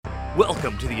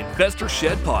Welcome to the Investor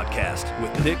Shed Podcast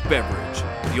with Nick Beveridge,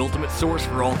 the ultimate source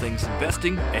for all things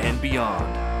investing and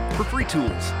beyond. For free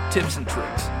tools, tips, and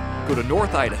tricks, go to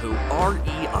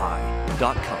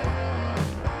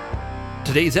northidahorei.com.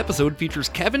 Today's episode features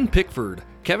Kevin Pickford.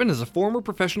 Kevin is a former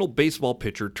professional baseball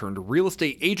pitcher turned real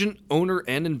estate agent, owner,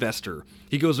 and investor.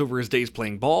 He goes over his days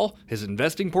playing ball, his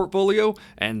investing portfolio,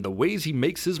 and the ways he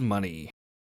makes his money.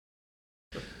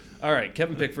 All right,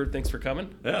 Kevin Pickford, thanks for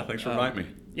coming. Yeah, thanks for inviting me.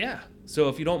 Yeah, so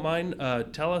if you don't mind,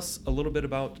 tell us a little bit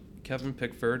about Kevin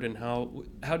Pickford and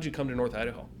how'd you come to North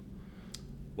Idaho?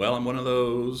 Well, I'm one of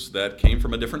those that came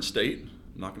from a different state.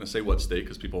 I'm not going to say what state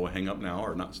because people will hang up now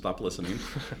or not stop listening.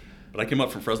 But I came up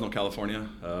from Fresno, California.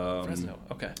 Fresno,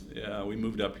 okay. Yeah, we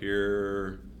moved up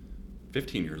here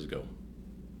 15 years ago.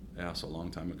 Yeah, so a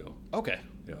long time ago. Okay,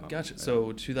 Yeah. gotcha.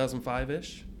 So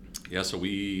 2005-ish? Yeah, so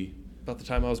About the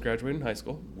time I was graduating high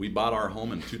school. we bought our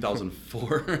home in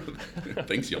 2004.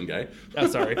 Thanks, young guy. Oh,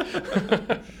 sorry.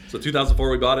 So 2004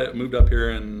 we bought it, moved up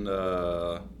here in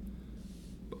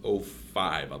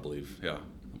 05, I believe. Yeah.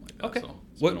 Something like that. Okay. So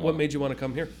it's been a What while. made you want to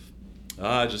come here?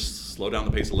 Just slow down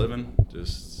the pace of living.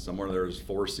 Just somewhere there's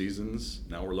 4 seasons.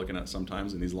 Now we're looking at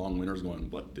sometimes in these long winters going,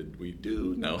 what did we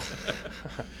do? No.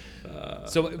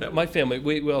 My family,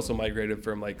 we also migrated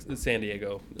from like San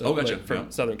Diego. Oh, gotcha. From Yeah.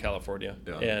 Southern California.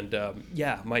 Yeah. And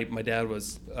my dad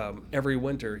was, every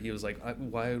winter, he was like,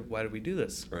 why did we do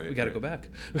this? Right, We got to right. go back.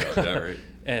 Yeah, right.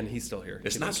 And he's still here.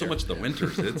 It's He not lives so here. much the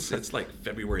winters. It's like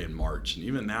February and March. And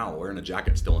even now, wearing a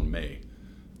jacket still in May.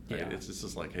 Right? Yeah. It's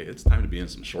just like, hey, it's time to be in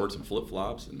some shorts and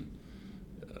flip-flops and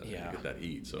get that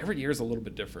heat. So Every year is a little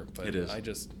bit different, but It is. I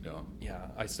just, Yeah.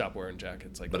 I stopped wearing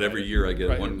jackets. Like, But every year I get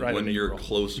right one in year April.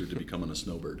 closer to becoming a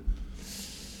snowbird.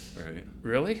 Right.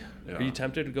 Really? Yeah. Are you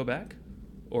tempted to go back?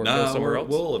 Or No, go somewhere else?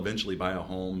 we'll eventually buy a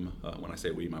home. When I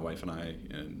say we, my wife and I,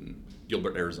 in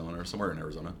Gilbert, Arizona, or somewhere in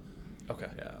Arizona. Okay.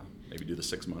 Yeah, maybe do the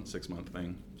 6 month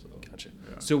thing. So, Gotcha.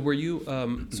 yeah. So were you,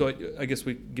 I guess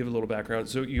we give a little background.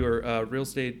 So you're a real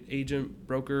estate agent,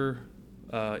 broker,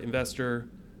 investor,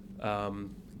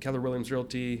 Keller Williams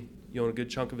Realty, you own a good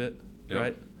chunk of it, Yep.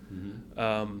 right?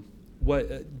 Mm-hmm.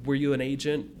 Were you an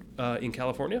agent in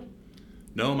California?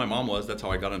 No, my mom was. That's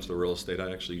how I got into the real estate.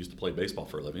 I actually used to play baseball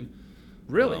for a living.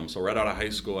 Really? So right out of high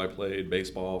school, I played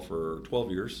baseball for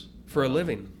 12 years. For a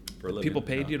living? For a living. People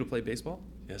paid yeah. you to play baseball?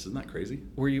 Yes, isn't that crazy?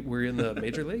 Were you in the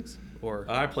major leagues? Or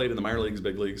I played in the minor leagues,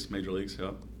 big leagues, major leagues.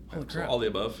 Yep. Holy So crap. all the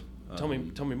above. tell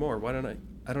me more. Why don't I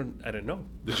didn't know.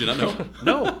 Did you not know?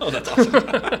 No. Oh, that's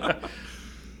awesome.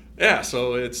 Yeah,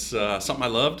 so it's something I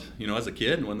loved, as a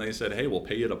kid. And when they said, hey, we'll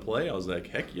pay you to play, I was like,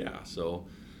 heck yeah. So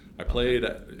I played,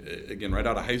 again, right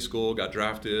out of high school, got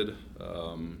drafted,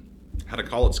 had a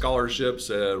college scholarship,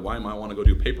 said, why am I want to go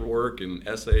do paperwork and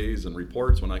essays and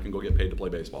reports when I can go get paid to play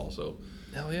baseball? So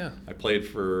Hell yeah. I played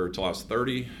till I was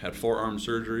 30, had 4 arm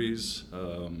surgeries,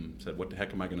 said, what the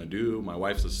heck am I going to do? My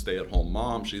wife's a stay-at-home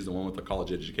mom. She's the one with the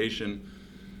college education.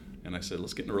 And I said,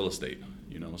 let's get into real estate,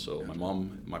 So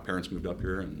my parents moved up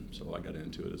here, and so I got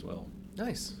into it as well.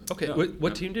 Nice. Okay. Yeah,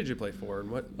 What team did you play for? And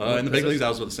what? In the big leagues, I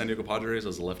was with the San Diego Padres. I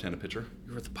was a left-handed pitcher. You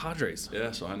were with the Padres.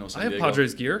 Yeah, so I know San I have Diego.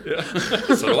 Padres gear. Yeah,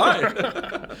 so do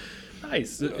I.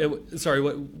 Nice. Sorry.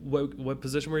 What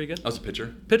position were you again? I was a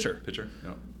pitcher. Pitcher.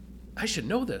 Yeah. I should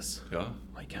know this. Yeah.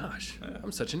 My gosh, Yeah.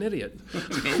 I'm such an idiot.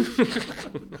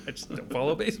 I just don't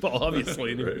follow baseball,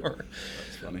 obviously, Right. anymore.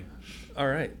 That's funny. All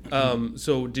right.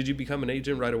 So did you become an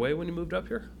agent right away when you moved up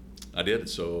here? I did.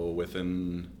 So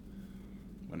when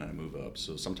did I move up?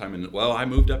 So sometime I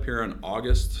moved up here in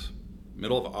August,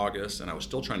 middle of August, and I was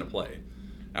still trying to play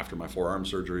after my 4 arm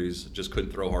surgeries. Just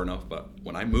couldn't throw hard enough. But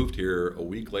when I moved here a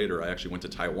week later, I actually went to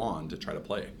Taiwan to try to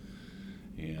play.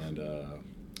 And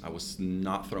I was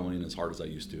not throwing as hard as I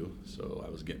used to. So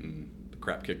I was getting the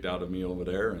crap kicked out of me over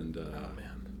there. And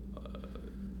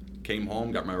came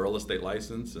home, got my real estate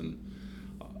license, and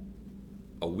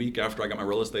a week after I got my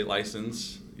real estate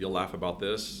license, you'll laugh about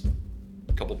this,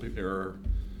 a couple people, or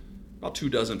about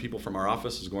 24 people from our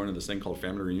office is going to this thing called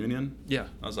family reunion. Yeah.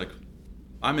 I was like,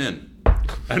 I'm in. I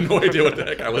had no idea what the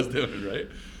heck I was doing, right?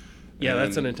 Yeah, And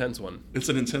that's an intense one. It's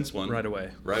an intense one. Right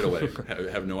away. Right away. I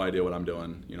have no idea what I'm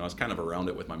doing. I was kind of around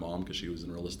it with my mom because she was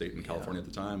in real estate in California at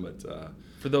the time. But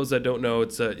For those that don't know,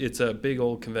 it's a big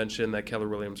old convention that Keller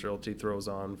Williams Realty throws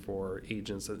on for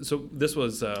agents. So this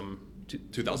was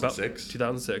 2006.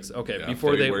 2006. Okay, Yeah,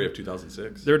 before February of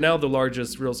 2006. they're now the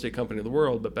largest real estate company in the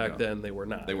world, but back Yeah. then they were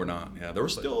not. They were not. Yeah, there were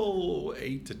still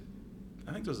I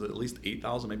think there was at least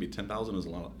 8,000, maybe 10,000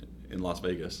 in Las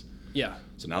Vegas. Yeah.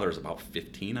 So now there's about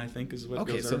 15, I think, is what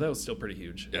Okay, goes so there. that was still pretty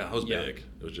huge. Yeah, it was big.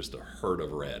 It was just a herd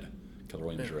of red. Keller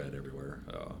Williams red everywhere.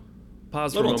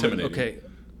 Pause for a little moment. intimidating. Okay.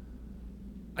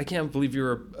 I can't believe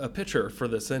you're a pitcher for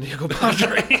the San Diego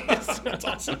Padres. That's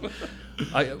awesome.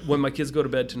 When my kids go to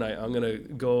bed tonight, I'm going to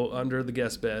go under the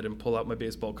guest bed and pull out my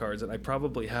baseball cards, and I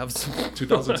probably have some.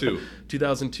 2002.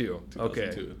 2002.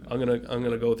 Okay. 2002. I'm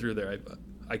gonna go through there.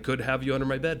 I could have you under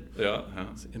my bed. Yeah.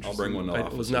 I'll bring one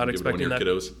off. I was not expecting that.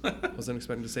 Kiddos. Wasn't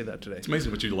expecting to say that today. It's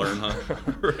amazing what you learn, huh?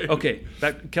 Right. Okay,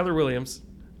 back Keller Williams.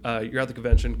 You're at the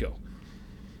convention. Go.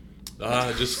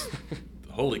 Just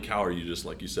holy cow, are you just,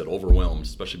 like you said, overwhelmed,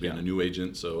 especially being a new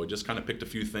agent. So I just kind of picked a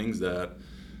few things that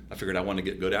I figured I wanted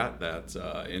to get good at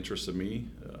that interested me.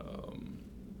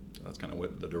 That's kind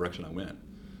of the direction I went.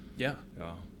 Yeah.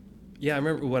 Yeah. Yeah, I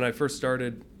remember when I first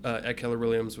started at Keller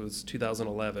Williams was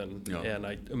 2011, Yeah. and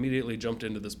I immediately jumped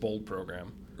into this BOLD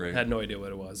program. Right. Had no idea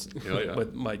what it was. Yeah.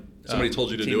 With my Somebody told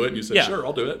you to team. do it, and you said, Yeah. sure,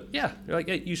 I'll do it. Yeah, you're like,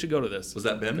 hey, you should go to this. Was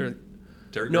that Ben? They're-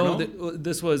 Terry No, Gurnall?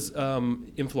 this was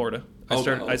in Florida. I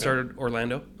Okay. started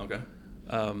Orlando. Okay.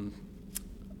 Can't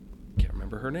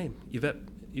remember her name. Yvette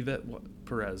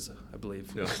Perez, I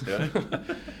believe. Yeah.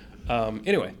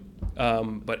 Anyway,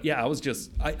 but yeah,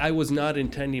 I was not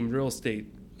intending real estate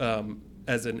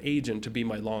as an agent to be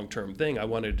my long-term thing. I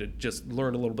wanted to just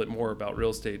learn a little bit more about real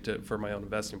estate for my own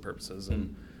investing purposes.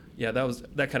 And yeah,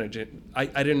 that kind of,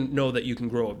 I didn't know that you can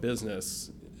grow a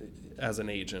business as an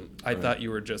agent. I thought you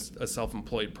were just a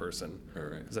self-employed person.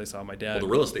 Right. Because I saw my dad. Well, the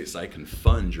real estate side can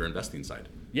fund your investing side.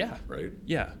 Yeah. Right.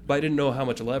 Yeah, but I didn't know how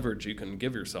much leverage you can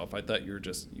give yourself. I thought you would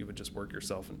just work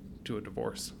yourself into a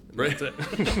divorce. Right. That's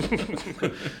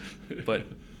it.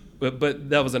 but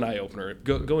that was an eye opener.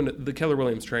 Going to the Keller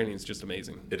Williams training is just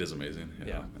amazing. It is amazing.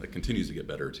 Yeah. It continues to get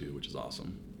better too, which is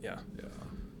awesome. Yeah. Yeah.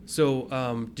 So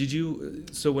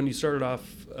So when you started off,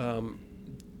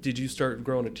 did you start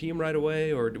growing a team right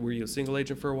away, or were you a single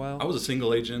agent for a while? I was a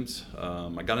single agent.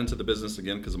 I got into the business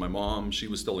again because of my mom. She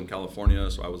was still in California,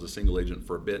 so I was a single agent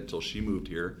for a bit until she moved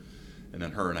here, and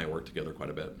then her and I worked together quite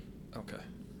a bit. Okay.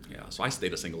 Yeah, so I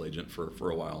stayed a single agent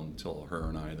for a while until her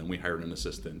and I. Then we hired an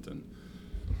assistant and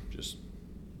just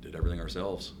did everything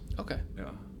ourselves. Okay.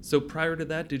 Yeah. So prior to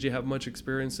that, did you have much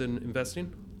experience in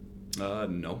investing?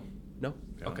 No. No.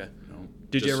 Yeah, Okay. No.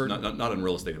 Did you ever? Not in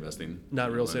real estate investing.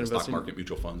 Not real estate in investing? Stock market,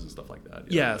 mutual funds, and stuff like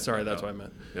that. Yeah. Sorry, that's what I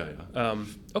meant. Yeah.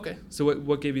 Okay. So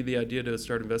what gave you the idea to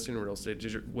start investing in real estate?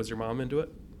 Was your mom into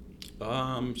it?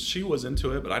 She was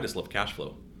into it, but I just love cash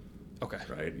flow. Okay.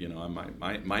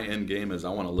 Right. My end game is I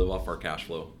want to live off our cash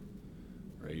flow.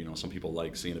 Right. Some people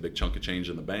like seeing a big chunk of change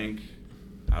in the bank.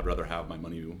 I'd rather have my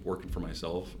money working for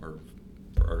myself or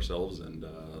for ourselves and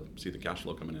see the cash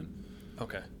flow coming in.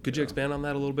 Okay. Could you expand on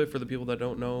that a little bit for the people that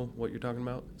don't know what you're talking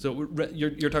about? So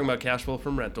you're talking about cash flow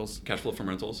from rentals. Cash flow from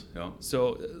rentals. Yeah.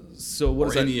 So what is or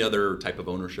that? any other type of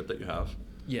ownership that you have.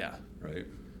 Yeah. Right.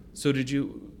 So did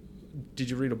you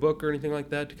read a book or anything like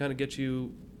that to kind of get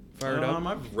you fired up?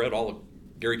 I've read all of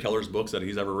Gary Keller's books that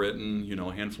he's ever written.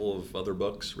 A handful of other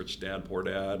books, Rich Dad, Poor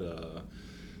Dad.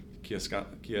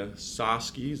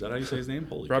 Kiyosaki, is that how you say his name?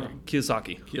 Holy Robert cow.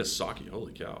 Kiyosaki.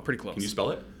 Holy cow. Pretty close. Can you spell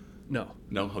it? No.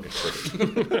 No? Okay,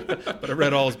 perfect. But I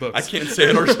read all his books. I can't say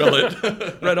it or spell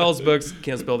it. Read all his books.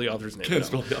 Can't spell the author's name. Can't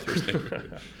spell the author's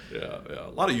name. Yeah.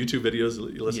 A lot of YouTube videos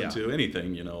you listen Yeah. to.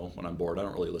 Anything, when I'm bored. I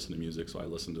don't really listen to music, so I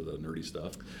listen to the nerdy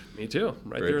stuff. Me too.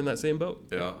 Right there in that same boat.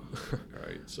 Yeah. All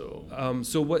right. So.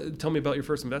 Tell me about your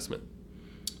first investment.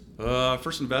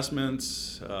 First investment,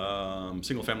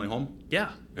 single family home.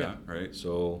 Yeah. Yeah. Right.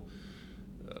 So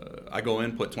I go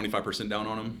in, put 25% down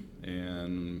on them,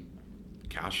 and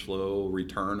cash flow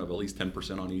return of at least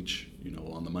 10% on each,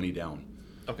 on the money down.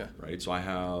 Okay. Right. So I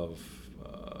have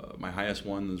my highest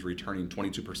one is returning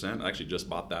 22%. I actually just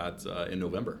bought that in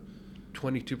November.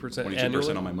 22%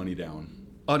 22% on my money down.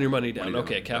 On your money down. Money down.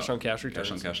 Okay. Cash Yeah. on cash returns.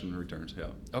 Cash on cash and returns. Yeah.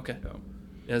 Okay. Yeah.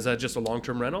 And is that just a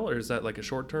long-term rental, or is that like a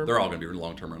short-term? They're all going to be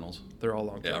long-term rentals. They're all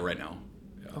long-term. Yeah. Right now.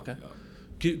 Yeah. Okay. Yeah.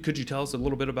 Could you tell us a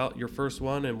little bit about your first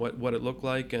one and what it looked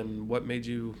like and what made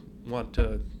you want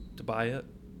to buy it?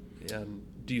 And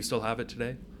do you still have it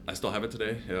today? I still have it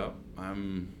today. Yeah.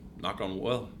 I'm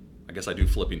I guess I do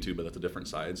flipping too, but that's a different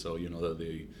side. So,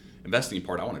 the investing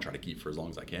part I want to try to keep for as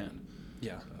long as I can.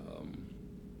 Yeah.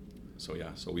 So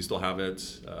we still have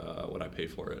it. What I pay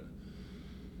for it.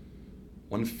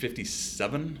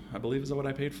 $157, I believe, is what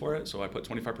I paid for it. So I put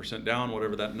 25% down,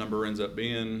 whatever that number ends up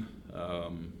being.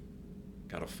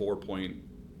 Got a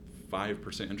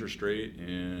 4.5% interest rate,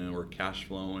 and we're cash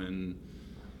flowing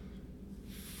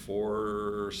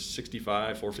 $465,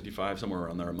 $455, somewhere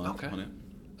around there a month on it.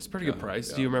 That's a pretty good price.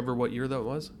 Yeah. Do you remember what year that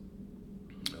was?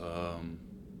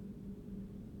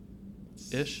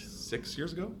 Ish? 6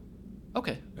 years ago.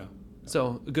 Okay. Yeah.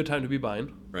 So a good time to be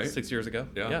buying. Right. 6 years ago.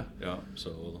 Yeah.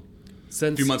 So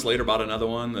A few months later, bought another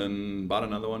one, then bought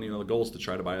another one. The goal is to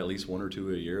try to buy at least 1 or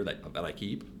 2 a year that I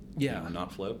keep. Yeah.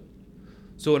 Not flip.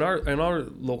 So in our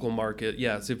local market,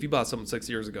 so if you bought something 6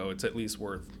 years ago, it's at least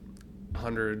worth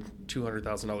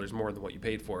 $100,000-$200,000 more than what you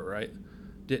paid for it, right?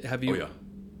 Have you? Oh, yeah.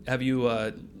 Have you?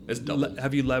 It's doubled.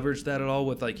 Have you leveraged that at all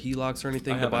with like HELOCs or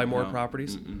anything to buy more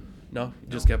properties? Mm-mm. No, you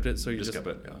just kept it. So you just kept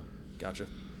it. Yeah. Gotcha.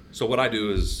 So what I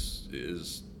do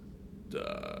is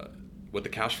with the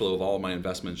cash flow of all of my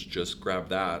investments, just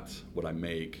grab what I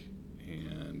make,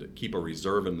 and keep a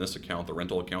reserve in this account, the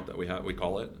rental account that we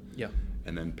call it. Yeah.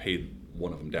 And then pay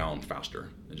one of them down faster,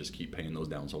 and just keep paying those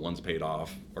down. So once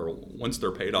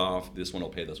they're paid off, this one will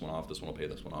pay this one off, this one will pay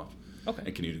this one off. Okay.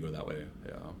 And continue to go that way.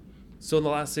 Yeah. So in the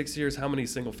last 6 years, how many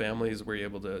single families were you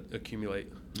able to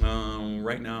accumulate?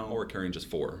 Right now we're carrying just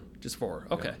 4. Just 4.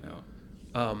 Okay.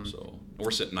 Yeah. So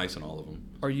we're sitting nice in all of them.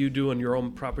 Are you doing your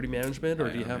own property management, or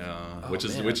do you have? Yeah. Which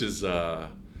is.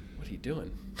 What are you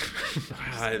doing?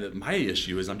 My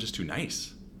issue is I'm just too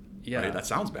nice. Yeah. Right? That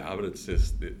sounds bad, but it's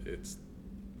just it's.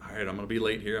 All right, I'm gonna be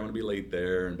late here. I'm gonna be late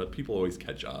there, but people always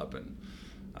catch up, and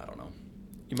I don't know.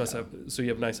 You must have. So you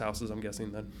have nice houses, I'm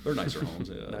guessing then. They're nicer homes.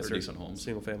 Yeah, they're decent homes.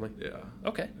 Single family. Yeah.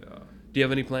 Okay. Yeah. Do you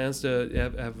have any plans to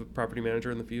have a property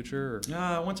manager in the future?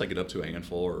 Or? Once I get up to a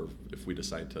handful, or if we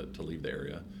decide to leave the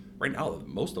area. Right now,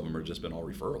 most of them have just been all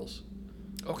referrals.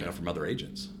 Okay. From other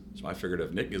agents. So I figured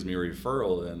if Nick gives me a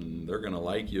referral, then they're gonna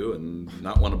like you and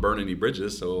not want to burn any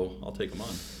bridges. So I'll take them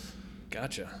on.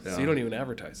 Gotcha. Yeah. So you don't even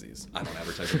advertise these? I don't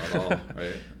advertise them at all.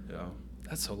 Right. Yeah.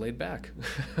 That's so laid back.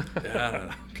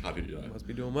 Yeah. God, yeah. Must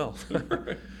be doing well.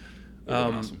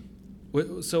 Awesome.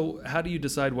 So how do you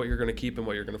decide what you're going to keep and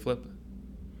what you're going to flip?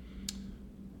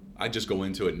 I just go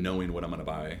into it knowing what I'm going to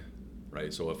buy,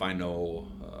 right? So if I know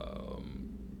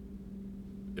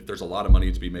if there's a lot of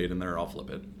money to be made in there, I'll flip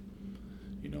it.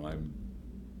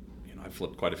 I've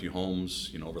flipped quite a few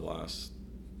homes, over the last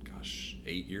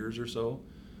 8 years or so.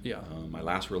 Yeah. My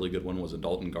last really good one was in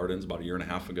Dalton Gardens about a year and a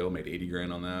half ago. Made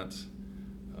 $80,000 on that.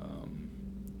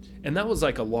 And that was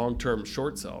like a long-term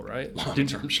short sale, right?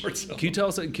 Long-term short sale. Can you tell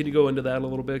us? Can you go into that a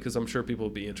little bit? Because I'm sure people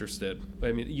would be interested.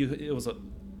 I mean, it was a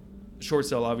short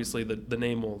sale. Obviously, the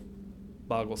name will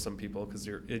boggle some people because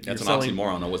you're selling.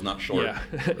 Oxymoron. It was not short. Yeah,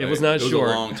 right? It was not short. It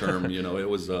was a long-term. It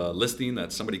was a listing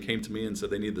that somebody came to me and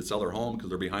said they needed to sell their home because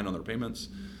they're behind on their payments,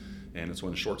 and it's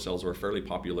when short sales were fairly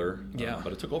popular. Yeah.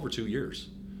 But it took over 2 years.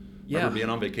 Yeah. I remember being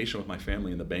on vacation with my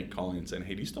family and the bank calling and saying,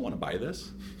 "Hey, do you still want to buy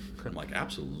this?" I'm like,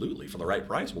 "Absolutely. For the right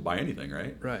price, we'll buy anything,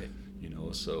 right?" Right.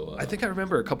 So I think I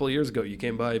remember a couple of years ago you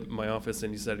came by my office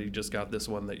and you said you just got this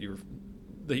one that you've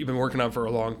been working on for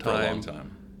a long time. For a long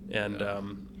time. And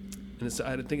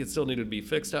I think it still needed to be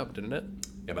fixed up, didn't it?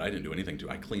 Yeah, but I didn't do anything to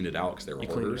it. I cleaned it out because they were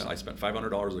hoarders. I spent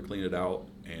 $500 to clean it out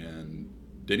and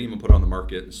didn't even put it on the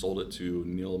market and sold it to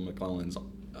Neil McClellan's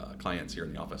clients here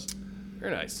in the office.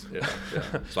 Very nice. Yeah.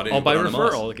 So I didn't All by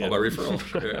referral again. All by referral.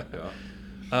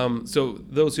 Yeah. So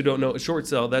those who don't know, short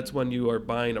sale, that's when you are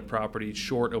buying a property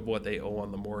short of what they owe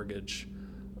on the mortgage,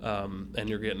 and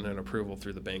you're getting an approval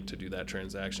through the bank to do that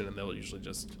transaction, and they'll usually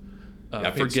just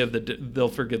forgive the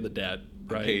debt.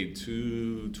 Right? I paid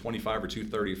 $225 or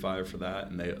 $235 for that,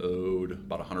 and they owed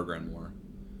about $100,000 more.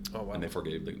 Oh wow! And they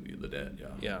forgave the debt.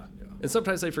 Yeah. And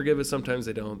sometimes they forgive it, sometimes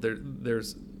they don't.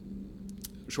 There's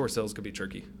short sales could be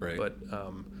tricky, right? But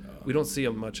we don't see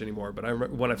them much anymore. But I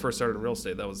remember when I first started in real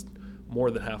estate, that was more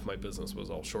than half my business was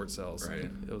all short sales. Right.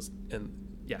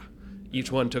 Each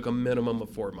one took a minimum of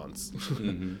 4 months.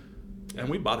 Mm-hmm. And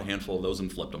we bought a handful of those and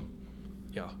flipped them.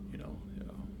 Yeah.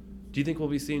 Do you think we'll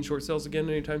be seeing short sales again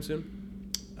anytime soon?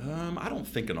 I don't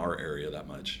think in our area that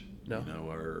much. No.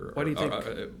 Why do you think?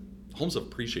 Homes have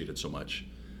appreciated so much,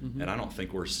 and I don't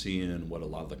think we're seeing what a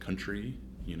lot of the country,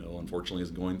 unfortunately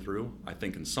is going through. I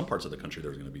think in some parts of the country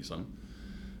there's going to be some,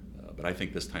 but I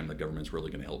think this time the government's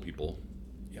really going to help people.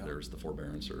 Yeah. There's the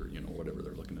forbearance or whatever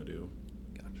they're looking to do.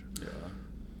 Gotcha. Yeah.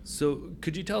 So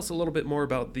could you tell us a little bit more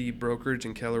about the brokerage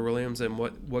in Keller Williams and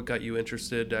what got you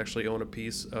interested to actually own a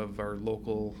piece of our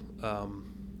local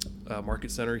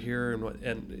market center here,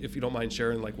 and if you don't mind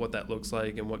sharing like what that looks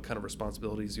like and what kind of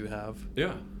responsibilities you have?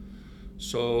 Yeah.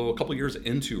 So a couple of years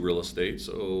into real estate,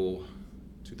 so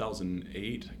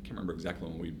 2008, I can't remember exactly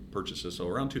when we purchased this. So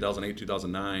around 2008,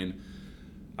 2009,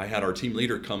 I had our team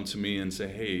leader come to me and say,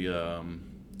 "Hey,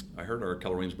 I heard our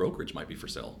Keller Williams brokerage might be for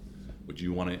sale. Would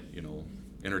you want to,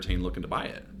 entertain looking to buy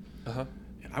it?" Uh-huh.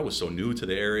 And I was so new to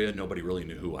the area, nobody really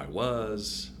knew who I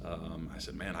was. I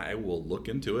said, "Man, I will look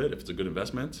into it if it's a good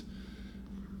investment.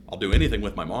 I'll do anything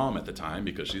with my mom at the time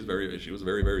because she was a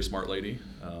very, very smart lady."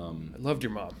 I loved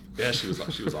your mom. Yeah, she was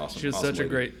awesome. She was awesome such a lady.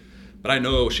 great But I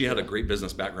know she had a great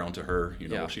business background to her. You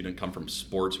know, Yeah. she didn't come from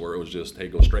sports where it was just, hey,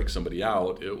 go strike somebody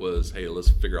out. It was, hey, let's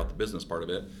figure out the business part of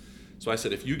it. So I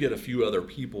said, if you get a few other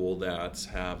people that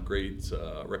have great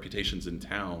reputations in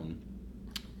town,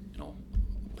 you know,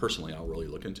 personally, I'll really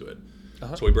look into it.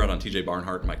 So we brought on TJ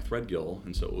Barnhart and Mike Threadgill,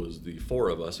 and so it was the four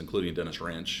of us, including Dennis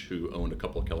Ranch, who owned a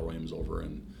couple of Keller Williams over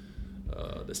in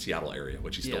the Seattle area,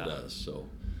 which he still does.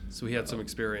 So he had some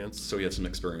experience. So he had some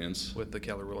experience with the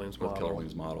Keller Williams model. With Keller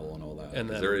Williams model and all that. And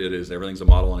then, there it is. Everything's a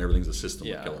model and everything's a system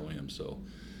with Keller Williams. So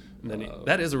and then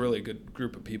that is a really good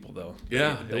group of people, though.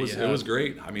 Yeah, it was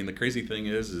great. I mean, the crazy thing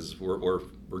is we're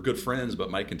good friends, but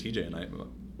Mike and TJ and I,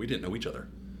 we didn't know each other.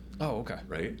 Oh, okay.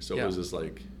 Right. So it was just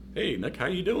like, hey, Nick, how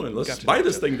you doing? Let's buy know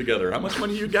this thing together. How much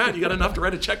money you got? You got enough to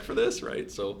write a check for this,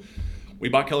 right? So we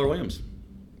bought Keller Williams.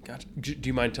 Gotcha. Do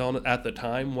you mind telling at the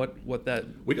time what that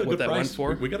went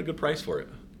for? We got a good price for it.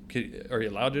 Are you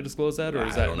allowed to disclose that, or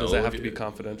does that have to be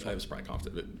confidential? I was probably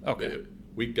confident. Okay.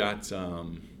 We got a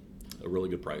really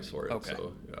good price for it. Okay.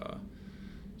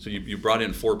 So you brought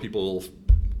in four people,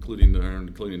 including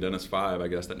Dennis, five, I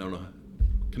guess, that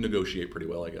can negotiate pretty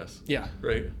well, I guess. Yeah.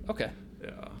 Right. Okay. Yeah.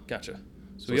 Gotcha.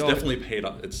 So it's definitely paid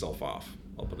itself off.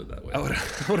 I'll put it that way.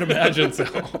 I would imagine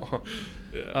so.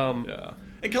 Yeah.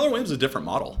 And Keller Williams is a different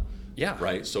model. Yeah.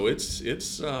 Right. So it's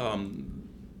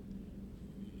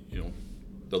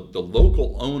the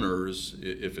local owners,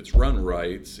 if it's run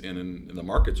right and in the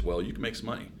market's well, you can make some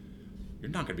money.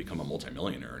 You're not going to become a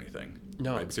multimillionaire or anything.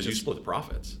 No, right? Because you split the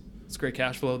profits. It's great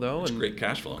cash flow, though. It's great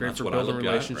cash flow. Great and that's for what I building look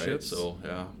relationships. At, right? So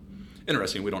yeah,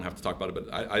 interesting. We don't have to talk about it,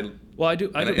 but I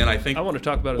do. And I think I want to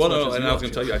talk about it. As much as and you I was want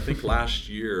going to tell you, I think last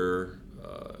year,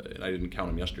 and I didn't count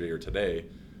them yesterday or today,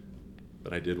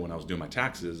 but I did when I was doing my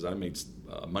taxes. I made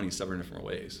money 7 different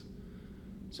ways.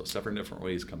 So 7 different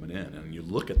ways coming in, and you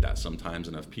look at that sometimes,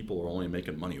 and if people are only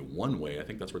making money one way, I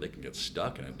think that's where they can get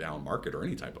stuck in a down market or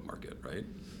any type of market, right?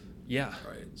 Yeah.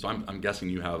 Right. So I'm guessing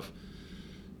you have,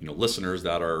 listeners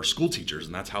that are school teachers,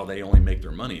 and that's how they only make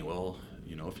their money. Well,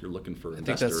 if you're looking for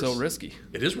investors, I think that's so risky.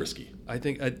 It is risky. I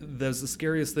think that's the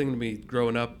scariest thing to me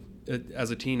growing up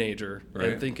as a teenager, right.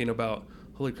 and thinking about,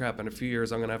 holy crap, in a few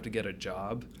years I'm going to have to get a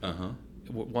job.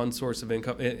 One source of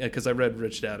income, because I read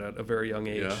Rich Dad at a very young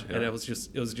age, and it was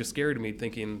just scary to me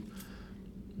thinking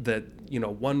that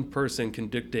one person can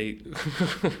dictate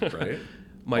right.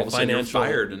 my all of a sudden financial. You're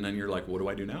fired, and then you're like, what do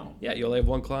I do now? Yeah, you only have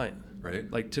one client.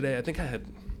 Right. Like today, I think I have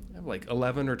like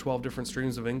 11 or 12 different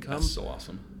streams of income. That's so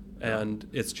awesome. And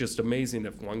it's just amazing.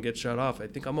 If one gets shut off, I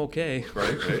think I'm okay.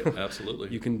 Right. Absolutely.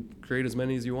 You can create as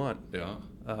many as you want. Yeah.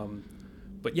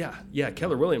 But yeah,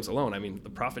 Keller Williams alone. I mean,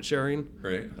 the profit sharing.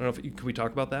 Right. I don't know can we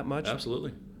talk about that much?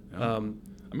 Absolutely. Yeah.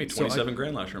 I made 27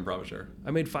 grand last year in profit share.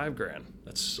 I made $5,000.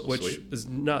 That's so which sweet. Is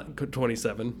not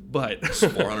 27, but it's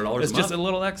 $400 a month. It's just a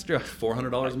little extra.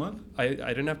 $400 a month. I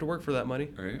didn't have to work for that money.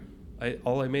 Right.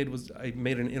 All I made was I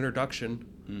made an introduction.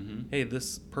 Mm-hmm. Hey,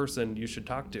 this person you should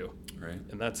talk to. Right.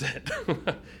 And that's it.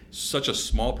 Such a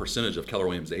small percentage of Keller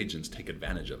Williams agents take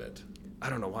advantage of it. I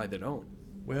don't know why they don't.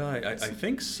 Well, I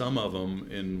think some of them,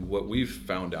 in what we've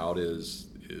found out, is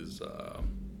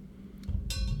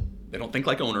they don't think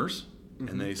like owners,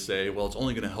 and they say, well, it's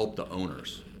only going to help the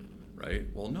owners, right?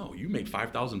 Well, no, you made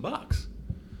 $5,000,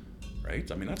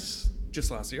 right? I mean, that's just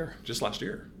last year.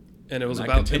 And it was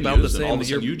about the same the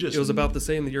year. It was about the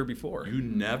same the year before. You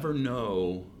never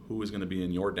know who is going to be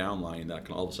in your downline that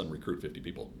can all of a sudden recruit 50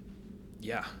 people.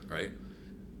 Yeah. Right.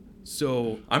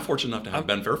 So I'm fortunate enough to have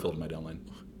Ben Fairfield in my downline.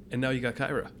 And now you got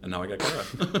Kyra.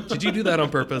 Did you do that on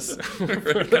purpose?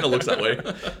 It kind of looks that way.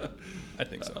 I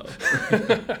think so.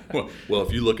 Well,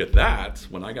 if you look at that,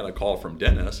 when I got a call from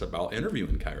Dennis about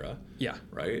interviewing Kyra. Yeah.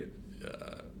 Right.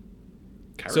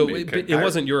 It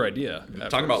wasn't your idea.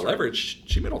 Talking about leverage,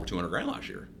 she made over $200,000 last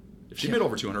year. If she made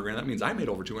over $200,000, that means I made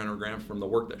over $200,000 from the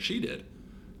work that she did.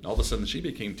 And all of a sudden, she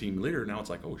became team leader. Now it's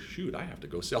like, oh shoot, I have to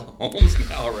go sell homes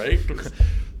now, right?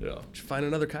 Yeah. Find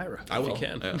another Kyra if you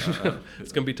can.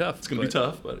 It's gonna be tough. It's gonna be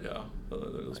tough, but yeah,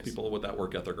 those people with that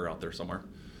work ethic are out there somewhere.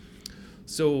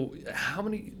 So, how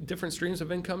many different streams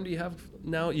of income do you have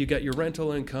now? You got your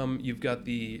rental income. You've got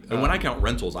the. And when I count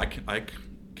rentals, I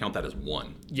count that as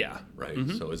one. Yeah. Right.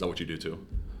 Mm-hmm. So is that what you do too?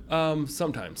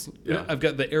 Sometimes. Yeah. I've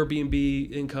got the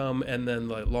Airbnb income and then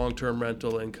the long-term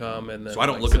rental income, and then. So I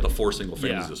don't look at the 4 single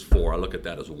families as 4. I look at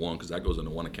that as 1 because that goes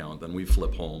into one account. Then we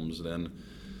flip homes. Then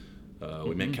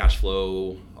we make cash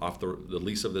flow off the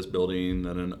lease of this building.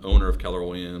 Then an owner of Keller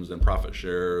Williams. Then profit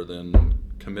share. Then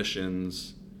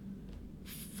commissions.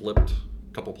 Flipped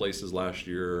a couple places last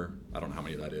year. I don't know how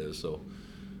many that is. So.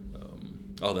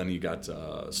 Then you got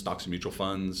stocks and mutual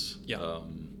funds. Yeah.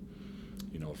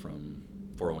 From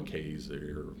 401ks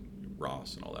or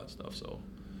Ross and all that stuff. So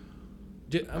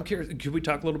I'm curious. Could we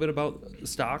talk a little bit about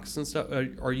stocks and stuff?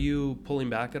 Are you pulling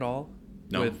back at all?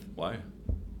 no, why?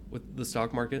 With the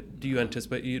stock market? Do you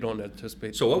anticipate? You don't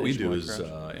anticipate. So what we do nationwide is,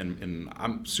 crash? and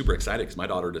I'm super excited because my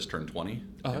daughter just turned 20.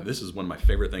 Uh-huh. And this is one of my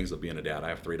favorite things of being a dad. I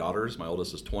have 3 daughters. My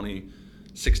oldest is 20,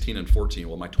 16, and 14.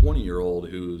 Well, my 20-year-old,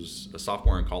 who's a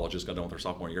sophomore in college, just got done with her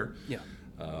sophomore year, Yeah.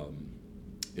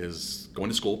 is going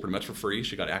to school pretty much for free.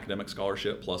 She got an academic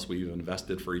scholarship, plus we've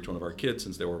invested for each one of our kids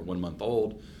since they were 1 month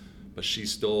old. But she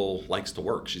still likes to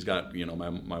work. She's got,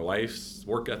 my wife's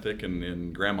work ethic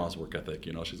and grandma's work ethic.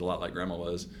 She's a lot like grandma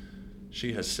was.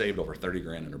 She has saved over 30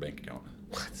 grand in her bank account.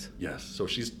 What? Yes. So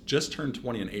she's just turned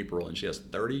 20 in April, and she has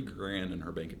 30 grand in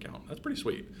her bank account. That's pretty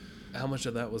sweet. How much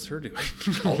of that was her doing?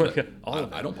 All of it. All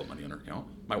of it. I don't put money in her account.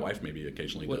 My wife maybe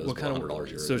occasionally does. What kind $100 a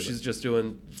year. So she's just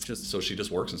doing So she just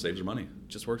works and saves her money.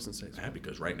 just works and saves. Yeah,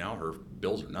 because right now her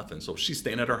bills are nothing. So she's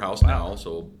staying at her house now.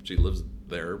 So she lives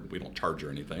there. We don't charge her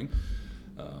anything.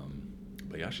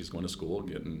 But yeah, she's going to school,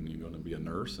 going to be a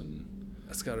nurse, and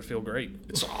That's got to feel great.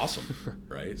 it's awesome,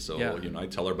 right? So Yeah. I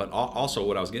tell her. But also,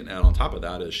 what I was getting at on top of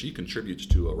that is she contributes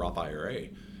to a Roth IRA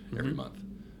every month,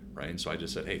 right? And so I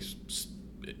just said, hey,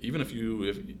 even if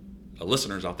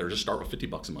listeners out there, just start with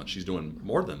 $50 a month. She's doing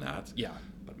more than that. Yeah.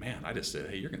 But man, I just said,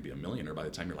 hey, you're going to be a millionaire by the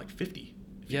time you're like 50.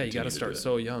 Yeah, you got to start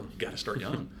so young. You got to start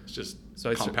young. It's just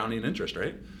So compounding interest,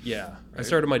 right? Yeah. I Right.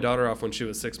 started my daughter off when she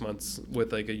was 6 months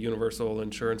with like a universal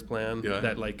insurance plan Yeah.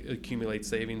 that like accumulates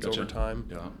savings Gotcha. over time.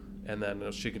 Yeah. And then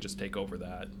she could just take over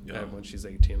that Yeah. when she's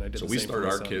 18. I did So the we same for started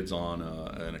my our son. kids on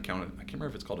an account. I can't remember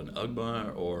if it's called an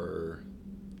UGBA or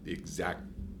the exact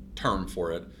term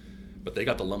for it, but they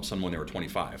got the lump sum when they were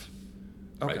 25.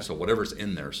 Okay. Right. So whatever's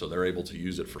in there, so they're able to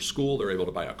use it for school. They're able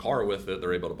to buy a car with it.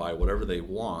 They're able to buy whatever they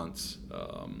want.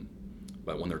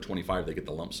 But when they're 25, they get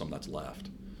the lump sum that's left.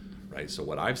 Right. So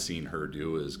what I've seen her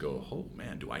do is go, oh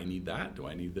man, do I need that? Do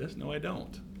I need this? No, I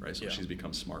don't. Right. So Yeah. she's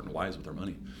become smart and wise with her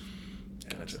money.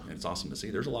 And Gotcha. it's awesome to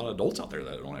see. There's a lot of adults out there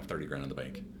that don't have 30 grand in the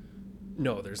bank.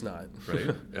 No, there's not.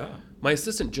 Right. Yeah. My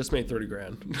assistant just made 30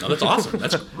 grand. No, that's awesome.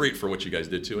 That's great for what you guys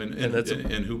did too. And that's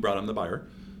who brought in the buyer?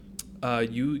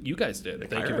 You guys did.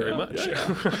 Thank you hire, very yeah, much.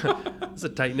 yeah, It's a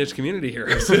tight knit community here.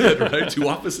 That's it, right? 2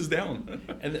 offices down.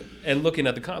 And looking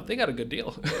at the comp, they got a good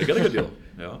deal. They got a good deal.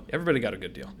 Yeah. Everybody got a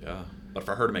good deal. Yeah. But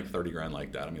for her to make 30 grand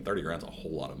like that, I mean, 30 grand's a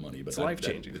whole lot of money. But It's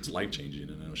life-changing. It's life changing.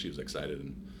 And I know she was excited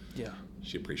and Yeah,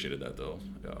 she appreciated that though.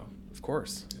 Yeah. of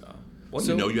course. Yeah. Well,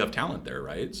 So- you have talent there,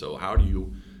 right? So how do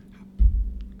you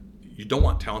don't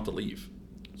want talent to leave.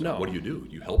 So No. what do?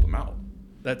 You help them out.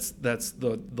 That's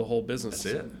the whole business.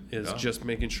 That's it. Is Yeah. just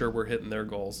making sure we're hitting their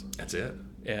goals, That's it.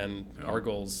 and Yeah. our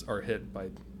goals are hit by.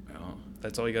 Yeah.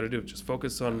 That's all you got to do. Just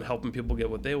focus on helping people get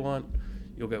what they want.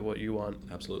 You'll get what you want.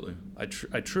 Absolutely. I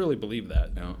truly believe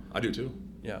that. Yeah. I do too.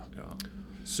 Yeah. Yeah.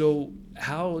 So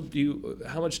how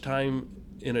much time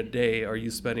in a day are you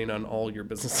spending on all your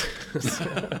businesses?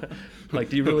 Like,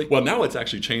 do you really? Well, now it's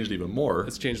actually changed even more.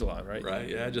 It's changed a lot, right? Right.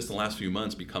 Yeah. Just in the last few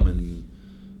months, becoming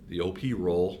the OP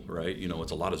role, right?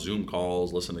 It's a lot of Zoom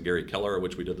calls, listen to Gary Keller,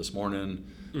 which we did this morning,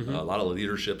 a lot of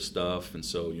leadership stuff. And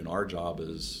so, our job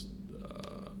is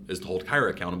to hold Kyra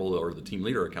accountable or the team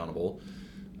leader accountable.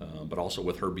 But also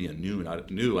with her being new,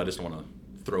 I just don't want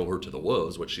to throw her to the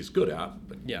wolves, which she's good at.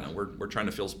 But Yeah. we're trying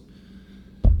to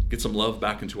get some love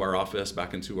back into our office,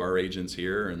 back into our agents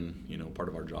here, and part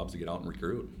of our job is to get out and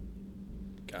recruit.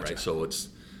 Gotcha. Right. So it's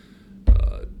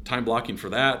time blocking for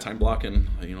that. Time blocking,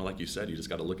 like you said, you just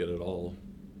got to look at it all.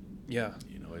 Yeah.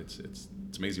 It's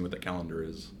amazing what that calendar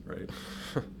is, right?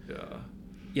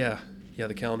 Yeah. Yeah.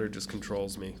 The calendar just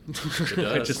controls me. It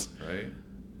does, right?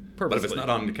 Purposely. But if it's not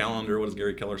on the calendar, what does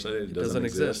Gary Keller say? It doesn't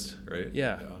exist, right?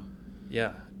 Yeah.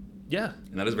 Yeah.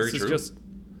 And that is very This true. Just,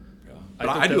 Yeah. I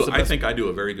But think that's the I best- think I do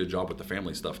a very good job with the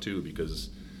family stuff too, because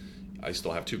I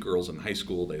still have 2 girls in high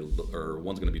school.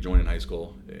 One's going to be joining high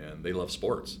school, and they love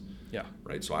sports. Yeah.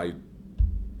 Right. So I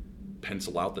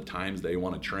pencil out the times they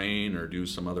want to train or do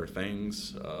some other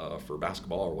things for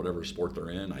basketball or whatever sport they're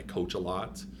in. I coach a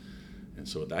lot, and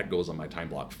so that goes on my time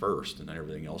block first, and then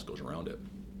everything else goes around it.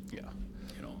 Yeah.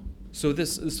 So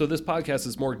this podcast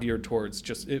is more geared towards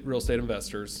just real estate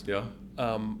investors. Yeah.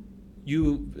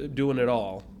 You doing it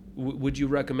all. Would you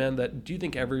recommend that? Do you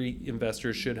think every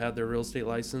investor should have their real estate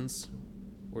license,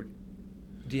 or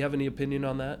do you have any opinion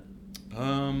on that?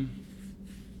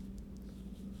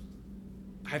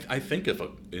 I think if an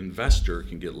investor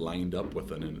can get lined up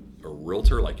with a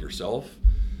realtor like yourself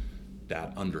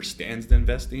that understands the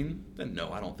investing, then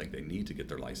no, I don't think they need to get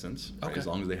their license. Right? Okay. As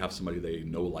long as they have somebody they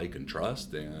know, like, and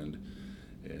trust, and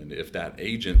And if that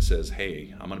agent says,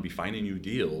 hey, I'm going to be finding you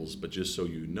deals, but just so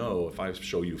you know, if I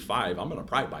show you 5, I'm going to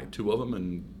probably buy 2 of them,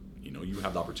 and you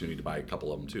have the opportunity to buy a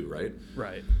couple of them too, right?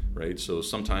 Right. So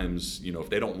sometimes, if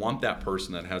they don't want that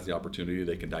person that has the opportunity,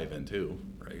 they can dive in too,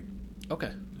 right?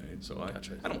 Okay. Right. So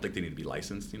Gotcha. I don't think they need to be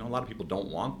licensed. A lot of people don't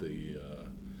want to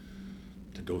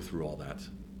go through all that.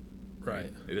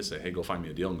 Right. They just say, hey, go find me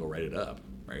a deal and go write it up,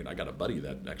 right? I got a buddy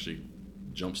that actually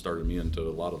jump-started me into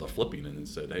a lot of the flipping and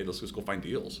said, hey, let's just go find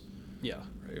deals. Yeah.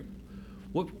 Right.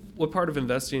 What part of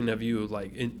investing have you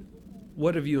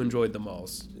what have you enjoyed the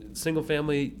most? Single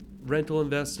family rental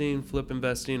investing, flip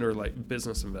investing, or like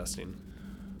business investing?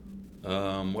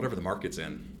 Whatever the market's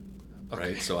in.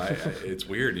 Okay. Right. So it's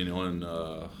weird, and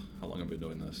how long have I been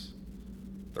doing this?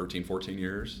 13, 14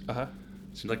 years. Uh-huh.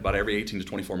 Seems like about every 18 to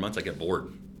 24 months I get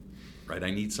bored. Right.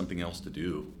 I need something else to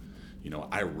do.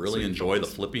 I really enjoy the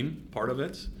flipping part of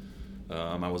it.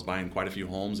 I was buying quite a few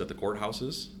homes at the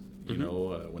courthouses,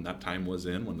 when that time was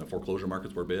when the foreclosure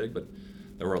markets were big, but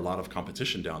there were a lot of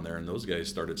competition down there, and those guys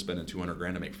started spending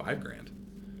 $200,000 to make $5,000.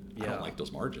 Yeah. I don't like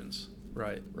those margins.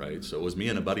 Right. Right. So it was me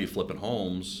and a buddy flipping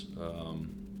homes.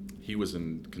 He was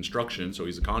in construction, so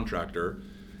he's a contractor.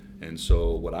 And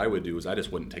so what I would do is I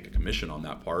just wouldn't take a commission on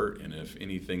that part. And if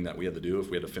anything that we had to do, if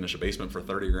we had to finish a basement for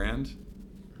 $30,000,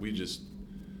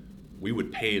 we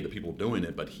would pay the people doing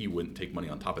it, but he wouldn't take money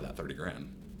on top of that $30,000,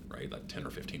 right? Like 10 or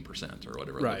 15% or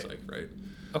whatever it looks like, right?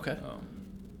 Okay.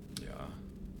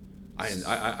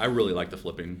 I really like the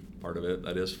flipping part of it.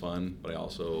 That is fun, but I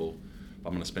also, if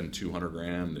I'm going to spend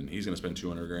 $200,000 and he's going to spend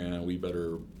 $200,000, we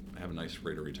better have a nice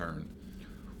rate of return.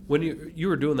 When you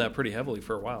were doing that pretty heavily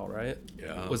for a while, right?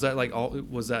 Yeah. Was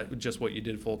that just what you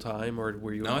did full time, or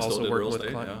were you No, I still also did working real with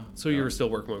estate, clients? yeah. So you were still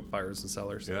working with buyers and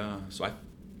sellers. Yeah. So I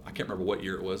can't remember what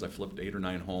year it was. I flipped 8 or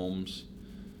 9 homes,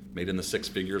 made in the 6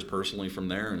 figures personally from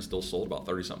there, and still sold about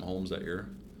 30-something homes that year.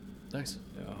 Nice.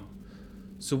 Yeah.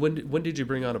 So when did you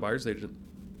bring on a buyer's agent?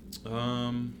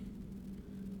 Well,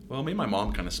 me and my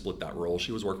mom kind of split that role.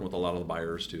 She was working with a lot of the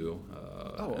buyers too.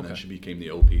 And then she became the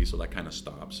OP, so that kind of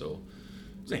stopped. So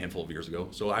it was a handful of years ago.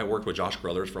 So I worked with Josh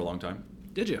Crothers for a long time.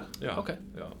 Did you? Yeah. Okay.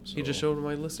 Yeah. So, He just showed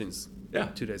my listings. Yeah.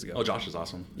 2 days ago. Oh, Josh is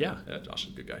awesome. Yeah. Yeah, Josh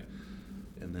is a good guy.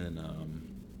 And then,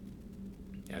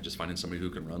 just finding somebody who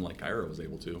can run like Kyra was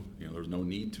able to. There's no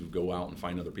need to go out and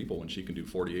find other people when she can do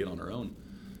 48 on her own.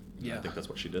 Yeah. I think that's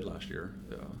what she did last year.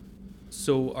 Yeah.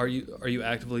 So are you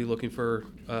actively looking for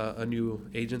a new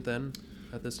agent then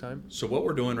at this time? So what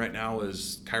we're doing right now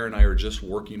is Kyra and I are just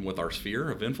working with our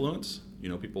sphere of influence.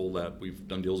 People that we've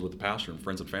done deals with the past or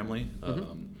friends and family.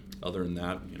 Mm-hmm. Other than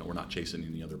that, we're not chasing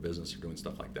any other business or doing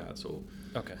stuff like that. So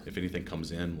Okay. if anything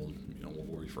comes in, we'll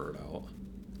refer it out.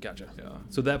 Gotcha. Yeah.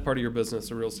 So that part of your business,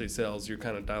 the real estate sales, you're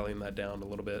kind of dialing that down a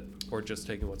little bit, or just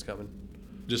taking what's coming?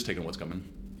 Just taking what's coming.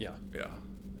 Yeah. Yeah.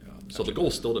 So the goal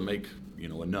is still to make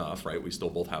enough, right? We still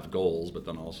both have goals, but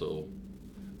then also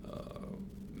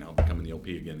now becoming the OP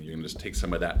again, you're gonna just take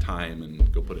some of that time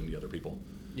and go put into other people.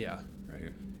 Yeah.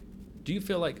 Right. Do you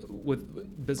feel like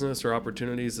with business or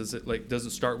opportunities, does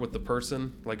it start with the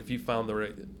person? Like if you found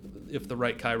if the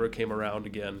right Kyra came around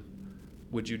again,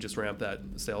 would you just ramp that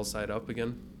sales side up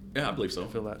again? Yeah, I believe so. I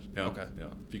feel that. Yeah. Okay. Yeah.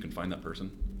 If you can find that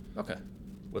person. Okay.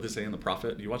 What they say in The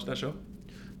Prophet? Do you watch that show?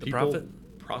 The People,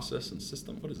 Prophet? Process and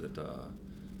system. What is it?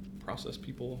 Process,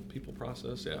 people,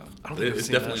 process. Yeah. I don't think I've it's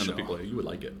seen definitely that on the show. people. You would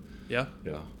like it. Yeah.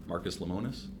 Yeah. Marcus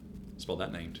Lemonis. Spell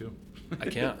that name too. I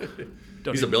can't.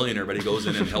 He's a billionaire, but he goes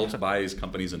in and helps buys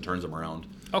companies and turns them around.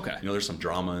 Okay. There's some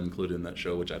drama included in that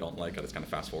show, which I don't like. I just kind of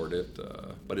fast forward it,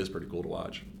 but it is pretty cool to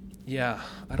watch. Yeah,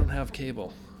 I don't have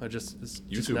cable. It's just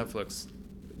YouTube. Netflix.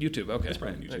 YouTube. Okay. It's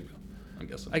probably on YouTube. I'm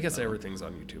guessing. I guess everything's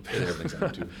on YouTube. Yeah, everything's on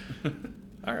YouTube.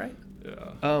 All right.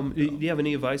 Yeah. Do you have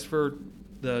any advice for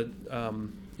the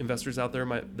investors out there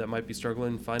that might be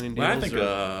struggling finding deals?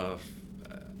 Well,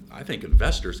 I think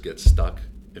investors get stuck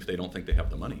if they don't think they have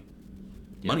the money.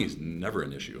 Yeah. Money is never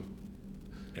an issue.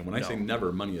 And when I say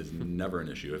never, money is never an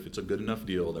issue. If it's a good enough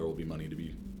deal, there will be money to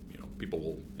be, people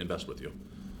will invest with you.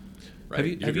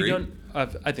 Right? Have you done?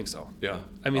 I think so. Yeah.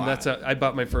 I mean, I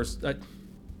bought my first.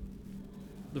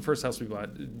 The first house we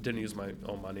bought didn't use my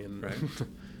own money, and Right.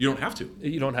 You don't have to.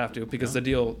 You don't have to because the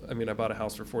deal. I mean, I bought a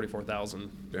house for $44,000,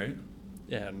 Right.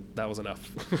 and that was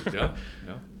enough.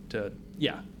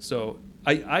 Yeah. So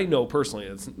I know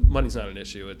personally, money's not an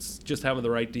issue. It's just having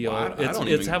the right deal. Well,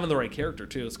 it's having the right character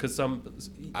too. It's because I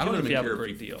don't even you have care a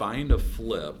great if you deal. find a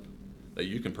flip that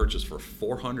you can purchase for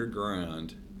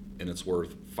 $400,000 and it's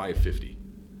worth $550.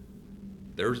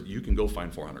 You can go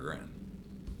find $400,000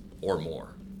 or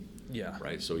more. Yeah.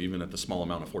 Right. So even at the small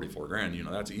amount of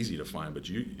 $44,000, that's easy to find. But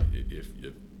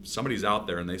if somebody's out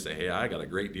there and they say, hey, I got a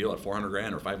great deal at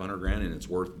 $400,000 or $500,000 and it's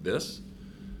worth this,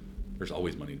 there's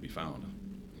always money to be found.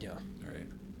 Yeah. All right.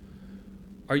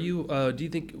 Are you? What do you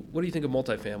think of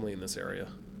multifamily in this area?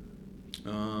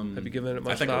 Have you given it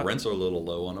much I think thought? the rents are a little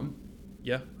low on them.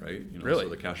 Yeah. Right. Really? So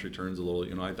the cash return's a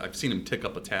little. I've seen them tick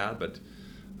up a tad, but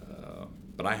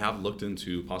I have looked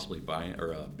into possibly buying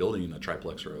or building a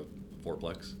triplex or a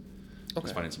fourplex. Okay.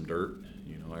 Just finding some dirt.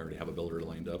 I already have a builder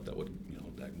lined up that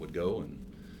would go, and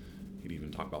he'd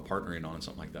even talk about partnering on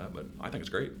something like that. But I think it's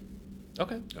great.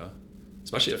 Okay.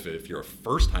 Especially if you're a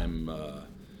first-time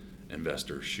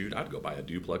investor. Shoot, I'd go buy a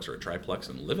duplex or a triplex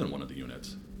and live in one of the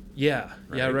units. Yeah.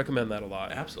 Right? Yeah, I recommend that a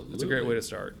lot. Absolutely. It's a great way to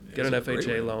start. Get an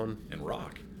FHA loan and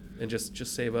rock. And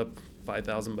just save up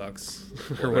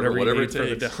 $5,000 or Whatever whatever you it need for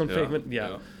the takes. down Yeah. payment.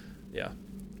 Yeah.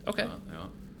 Okay.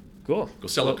 Cool. Go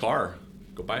sell a car.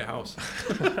 Go buy a house.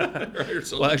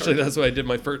 Right, well, actually, that's what I did.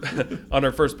 My first on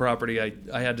our first property,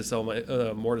 I had to sell my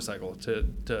motorcycle to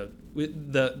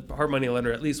the hard money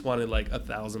lender. At least wanted like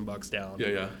 $1,000 down.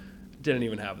 Yeah. Didn't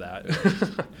even have that.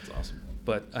 That's awesome.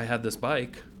 But I had this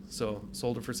bike, so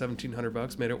sold it for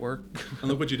 $1,700. Made it work. And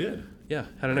look what you did. Yeah,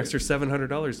 had an extra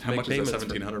 $700 to How make much payments. is that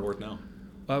 $1,700 worth now?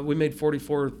 We made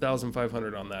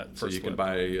 $44,500 on that. So first you can flip.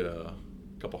 buy a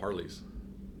couple Harleys.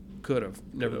 Could have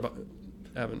never.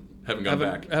 Haven't gone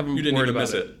back. Haven't You didn't worried even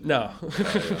about miss it. No.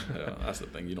 Yeah. That's the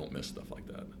thing. You don't miss stuff like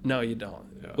that. No, you don't.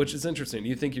 Yeah. Which is interesting.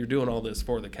 You think you're doing all this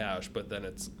for the cash, but then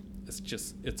it's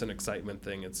an excitement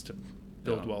thing. It's to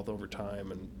build wealth over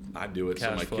time, and I do it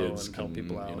so my kids and help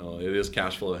people out. It is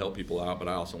cash flow to help people out, but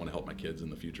I also want to help my kids in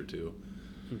the future too.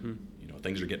 Mm-hmm.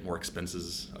 Things are getting more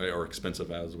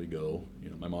expensive as we go.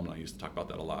 My mom and I used to talk about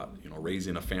that a lot.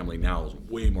 Raising a family now is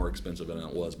way more expensive than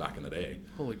it was back in the day.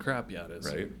 Holy crap, yeah, it is.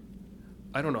 Right?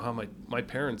 I don't know how my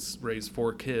parents raised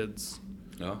 4 kids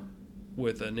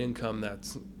with an income that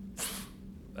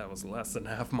was less than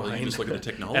half mine. Well, you just look at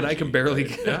the technology. And I can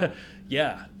barely right?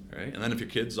 yeah. Right? And then if your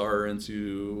kids are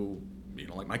into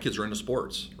like my kids are into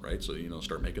sports, right? So,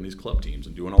 start making these club teams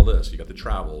and doing all this. You got to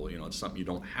travel, it's something you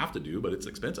don't have to do, but it's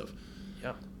expensive.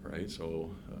 Yeah. Right?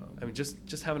 So,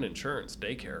 just having insurance,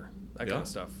 daycare, that kind of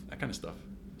stuff. That kind of stuff.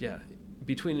 Yeah.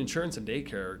 Between insurance and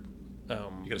daycare, you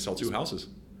got to sell 2 houses.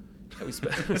 Yeah, we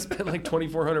spent like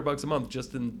 $2,400 a month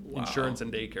just in insurance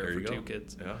and daycare for 2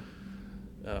 kids.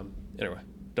 Yeah. Anyway,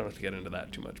 don't have to get into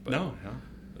that too much, but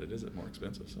but it is more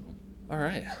expensive. So. All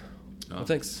right. Well,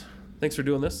 thanks for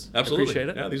doing this. Absolutely. I appreciate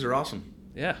it. Yeah, these are awesome.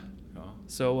 Yeah.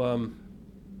 So,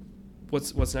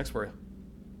 what's next for you?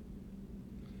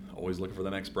 Always looking for the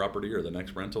next property or the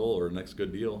next rental or the next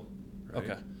good deal. Right?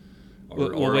 Okay.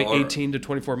 We'll wait 18 to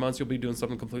 24 months. You'll be doing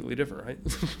something completely different, right?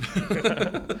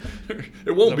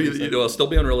 It won't be. I'll still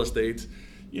be on real estate.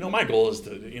 My goal is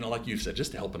to, like you said,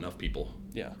 just to help enough people.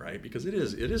 Yeah. Right. Because it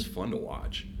is fun to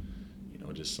watch.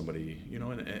 Just somebody.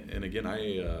 And again,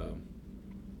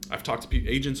 I've talked to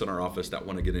agents in our office that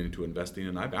want to get into investing,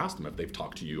 and I've asked them if they've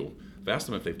talked to you. I've asked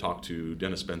them if they've talked to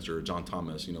Dennis Spencer or John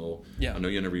Thomas. I know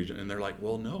you interviewed, and they're like,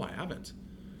 "Well, no, I haven't."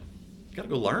 You got to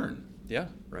go learn. Yeah.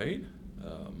 Right.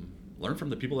 Learn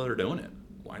from the people that are doing it.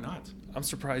 Why not? I'm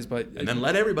surprised by. And then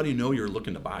let everybody know you're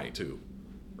looking to buy too.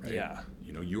 Right? Yeah.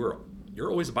 You're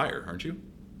always a buyer, aren't you?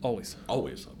 Always.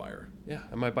 Always a buyer. Yeah,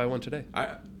 I might buy one today.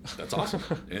 That's awesome.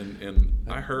 and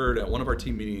I heard at one of our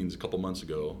team meetings a couple months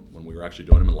ago when we were actually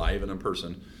doing them live and in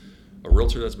person, a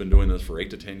realtor that's been doing this for 8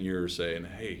 to 10 years saying,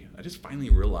 "Hey, I just finally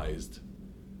realized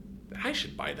that I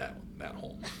should buy that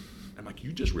home." I'm like,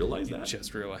 "You just realized that?"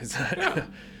 Just realized that. Yeah.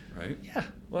 Right? Yeah.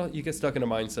 Well, you get stuck in a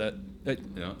mindset.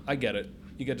 Yeah. I get it.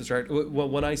 You get distracted. Well,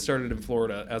 when I started in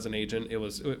Florida as an agent, it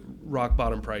was rock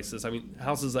bottom prices. I mean,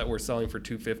 houses that were selling for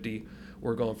 $250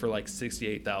 were going for like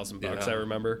 $68,000. Yeah. I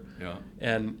remember. Yeah.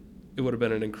 And it would have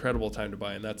been an incredible time to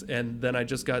buy, and then I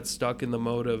just got stuck in the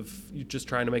mode of just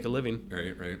trying to make a living.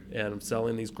 Right. And I'm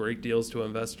selling these great deals to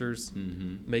investors,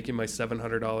 making my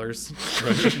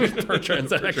 $700 per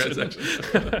transaction.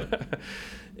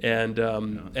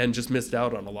 And just missed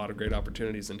out on a lot of great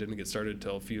opportunities and didn't get started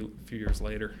until a few years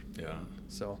later. Yeah.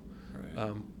 So,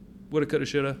 Right. woulda, coulda,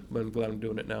 shoulda, but I'm glad I'm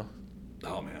doing it now.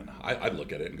 Oh man, I'd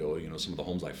look at it and go, some of the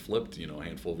homes I flipped, a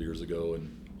handful of years ago,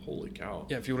 and holy cow.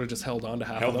 Yeah, if you would have just held on to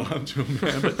half Held of them. on to them,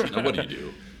 man. But what do you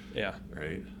do? Yeah.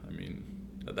 Right? I mean,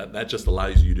 that just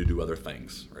allows you to do other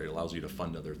things, right? It allows you to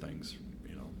fund other things,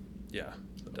 Yeah,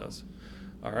 it does.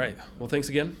 All right. Well, thanks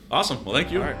again. Awesome. Well,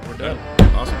 thank you. All right, we're done.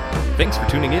 Awesome. Thanks for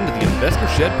tuning in to the Investor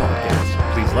Shed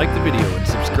podcast. Please like the video and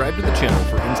subscribe to the channel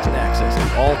for instant access to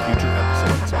all future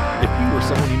episodes. If you or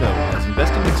someone you know has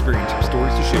investing experience or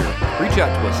stories to share, reach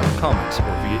out to us in the comments or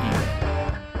via email.